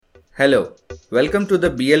Hello, welcome to the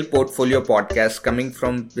BL Portfolio podcast coming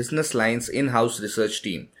from Business Line's in-house research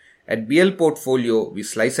team. At BL Portfolio, we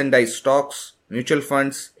slice and dice stocks, mutual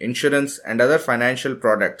funds, insurance and other financial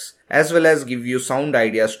products as well as give you sound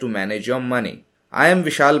ideas to manage your money. I am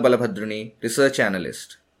Vishal Balabhadrani, research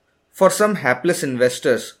analyst. For some hapless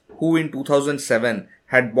investors who in 2007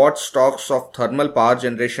 had bought stocks of thermal power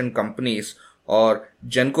generation companies or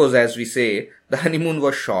gencos as we say, the honeymoon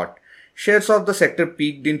was short. Shares of the sector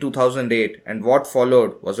peaked in 2008 and what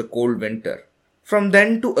followed was a cold winter. From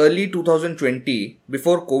then to early 2020,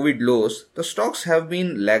 before COVID lows, the stocks have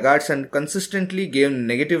been laggards and consistently gave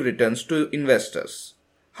negative returns to investors.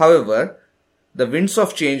 However, the winds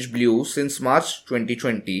of change blew since March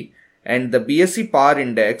 2020 and the BSE Power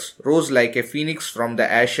Index rose like a phoenix from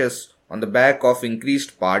the ashes on the back of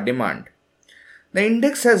increased power demand. The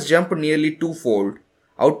index has jumped nearly twofold,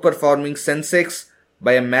 outperforming Sensex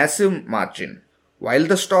by a massive margin. While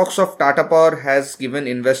the stocks of Tata Power has given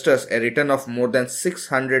investors a return of more than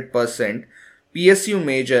 600%, PSU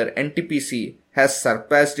major NTPC has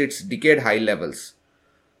surpassed its decade high levels.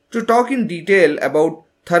 To talk in detail about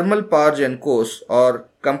thermal power gencos or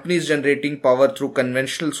companies generating power through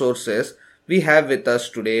conventional sources, we have with us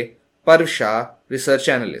today Parv Shah, research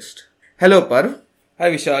analyst. Hello Parv. Hi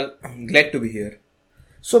Vishal, I'm glad to be here.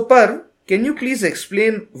 So Parv, can you please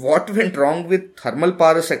explain what went wrong with thermal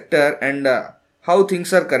power sector and how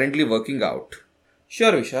things are currently working out?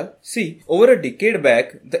 Sure Vishal. See, over a decade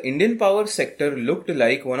back, the Indian power sector looked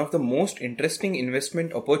like one of the most interesting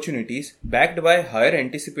investment opportunities backed by higher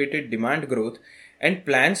anticipated demand growth and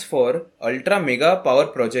plans for ultra mega power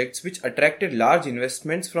projects which attracted large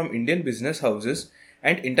investments from Indian business houses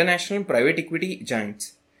and international private equity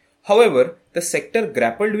giants. However, the sector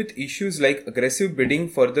grappled with issues like aggressive bidding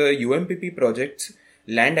for the UMPP projects,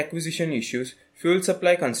 land acquisition issues, fuel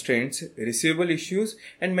supply constraints, receivable issues,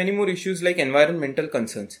 and many more issues like environmental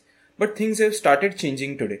concerns. But things have started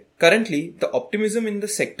changing today. Currently, the optimism in the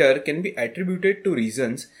sector can be attributed to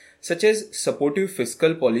reasons such as supportive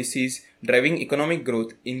fiscal policies driving economic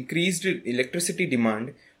growth, increased electricity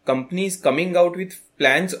demand, companies coming out with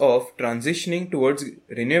plans of transitioning towards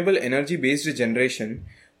renewable energy based generation,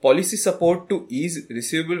 policy support to ease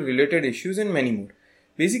receivable related issues and many more.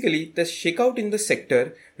 Basically, the shakeout in the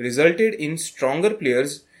sector resulted in stronger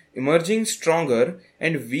players emerging stronger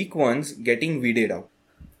and weak ones getting weeded out.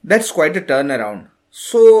 That's quite a turnaround.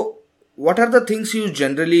 So, what are the things you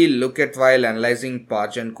generally look at while analyzing power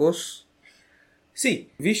gencos? See,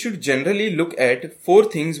 we should generally look at 4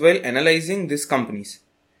 things while analyzing these companies.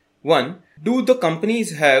 1. Do the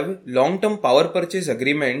companies have long-term power purchase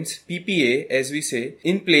agreements, PPA as we say,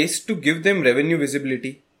 in place to give them revenue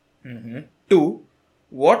visibility? 2.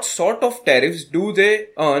 What sort of tariffs do they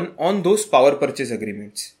earn on those power purchase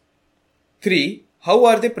agreements? 3. How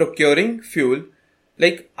are they procuring fuel?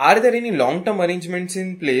 Like, are there any long-term arrangements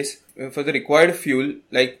in place for the required fuel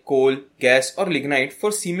like coal, gas or lignite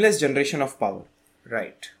for seamless generation of power?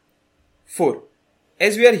 Right. 4.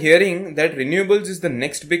 As we are hearing that renewables is the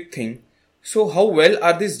next big thing, so how well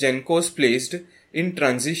are these gencos placed in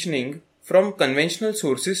transitioning from conventional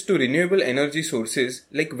sources to renewable energy sources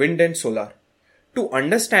like wind and solar? To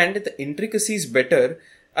understand the intricacies better,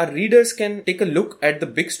 our readers can take a look at the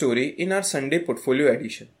big story in our Sunday portfolio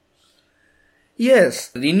edition.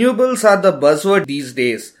 Yes, renewables are the buzzword these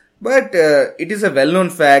days, but it is a well-known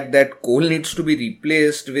fact that coal needs to be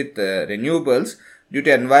replaced with renewables due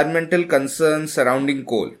to environmental concerns surrounding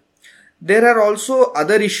coal. There are also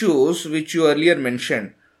other issues which you earlier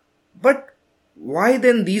mentioned. But why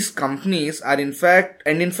then these companies are in fact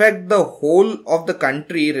the whole of the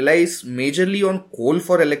country relies majorly on coal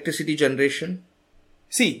for electricity generation?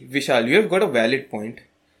 See, Vishal, you have got a valid point.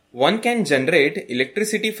 One can generate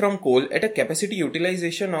electricity from coal at a capacity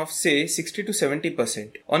utilization of say 60 to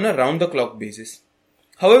 70% on a round-the-clock basis.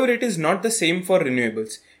 However, it is not the same for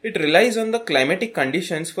renewables. It relies on the climatic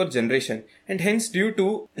conditions for generation and hence due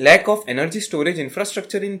to lack of energy storage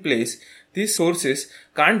infrastructure in place, these sources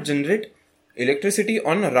can't generate electricity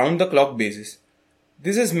on a round-the-clock basis.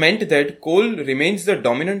 This has meant that coal remains the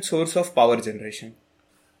dominant source of power generation.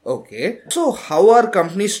 Okay. So how are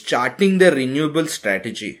companies charting their renewable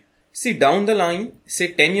strategy? See, down the line,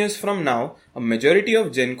 say 10 years from now, a majority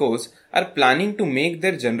of gencos are planning to make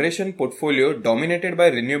their generation portfolio dominated by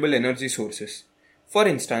renewable energy sources. For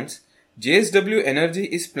instance, JSW Energy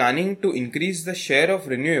is planning to increase the share of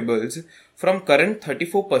renewables from current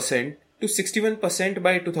 34% to 61%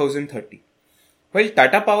 by 2030. While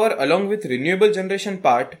Tata Power along with renewable generation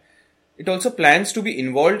part, it also plans to be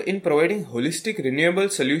involved in providing holistic renewable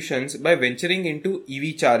solutions by venturing into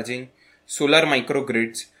EV charging, solar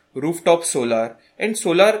microgrids, rooftop solar, and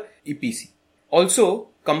solar EPC. Also,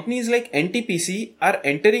 companies like NTPC are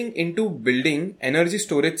entering into building energy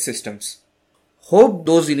storage systems. Hope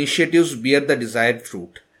those initiatives bear the desired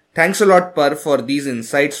fruit. Thanks a lot, Per, for these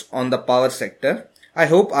insights on the power sector. I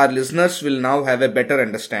hope our listeners will now have a better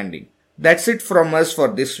understanding. That's it from us for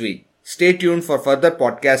this week. Stay tuned for further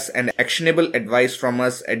podcasts and actionable advice from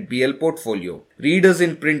us at BL Portfolio. Read us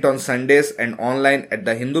in print on Sundays and online at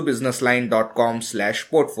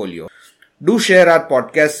thehindubusinessline.com/portfolio. Do share our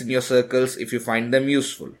podcasts in your circles if you find them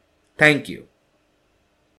useful. Thank you.